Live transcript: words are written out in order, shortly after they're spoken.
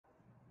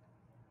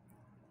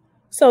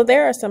So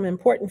there are some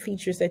important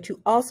features that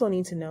you also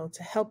need to know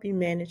to help you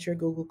manage your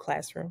Google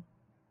Classroom.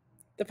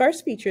 The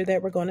first feature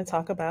that we're going to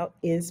talk about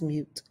is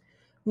mute.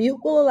 Mute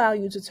will allow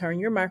you to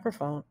turn your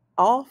microphone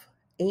off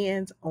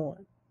and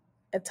on.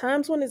 At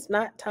times when it's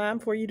not time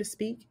for you to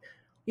speak,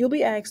 you'll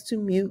be asked to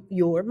mute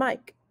your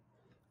mic.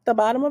 At the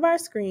bottom of our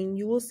screen,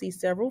 you will see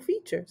several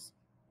features.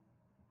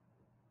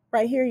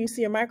 Right here, you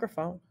see a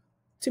microphone.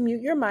 To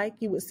mute your mic,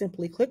 you would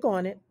simply click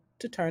on it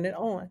to turn it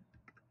on.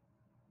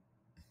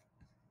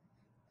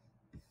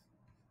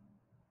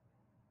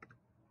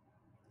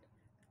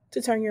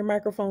 To turn your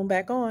microphone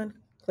back on,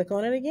 click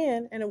on it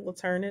again and it will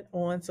turn it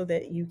on so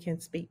that you can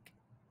speak.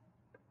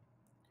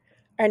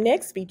 Our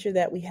next feature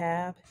that we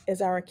have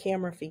is our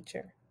camera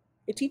feature.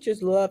 Your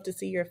teachers love to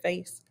see your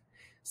face,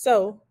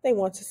 so they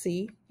want to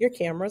see your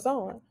cameras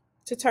on.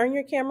 To turn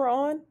your camera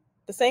on,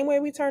 the same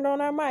way we turn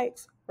on our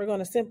mics, we're going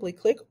to simply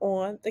click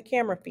on the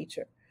camera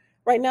feature.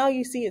 Right now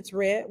you see it's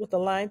red with a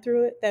line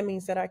through it. That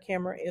means that our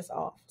camera is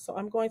off. So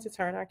I'm going to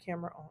turn our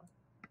camera on.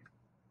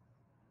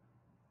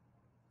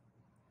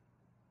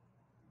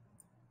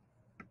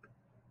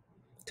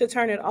 To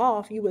turn it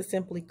off, you would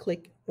simply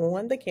click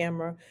on the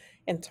camera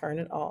and turn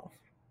it off.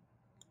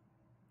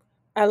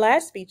 Our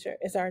last feature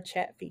is our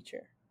chat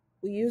feature.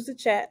 We use the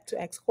chat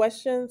to ask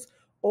questions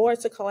or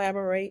to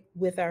collaborate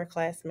with our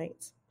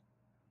classmates.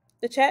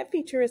 The chat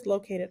feature is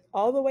located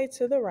all the way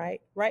to the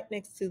right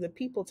next to the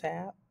People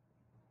tab.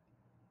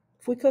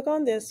 If we click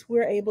on this,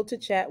 we're able to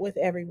chat with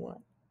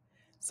everyone.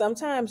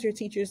 Sometimes your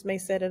teachers may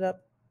set it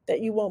up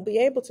that you won't be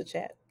able to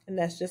chat, and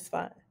that's just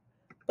fine.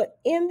 But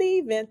in the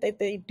event that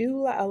they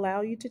do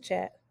allow you to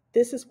chat,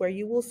 this is where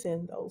you will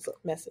send those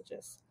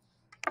messages.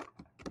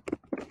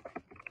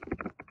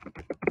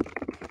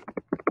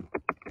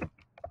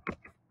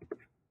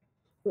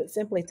 You would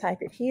simply type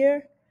it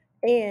here,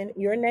 and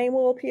your name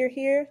will appear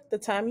here, the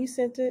time you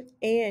sent it,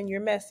 and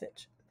your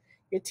message.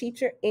 Your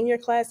teacher and your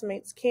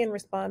classmates can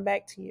respond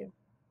back to you.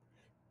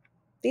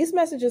 These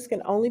messages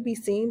can only be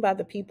seen by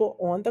the people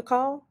on the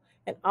call,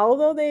 and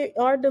although they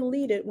are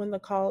deleted when the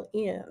call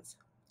ends,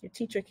 your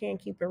teacher can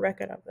keep a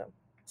record of them.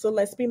 So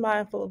let's be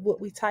mindful of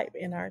what we type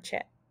in our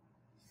chat.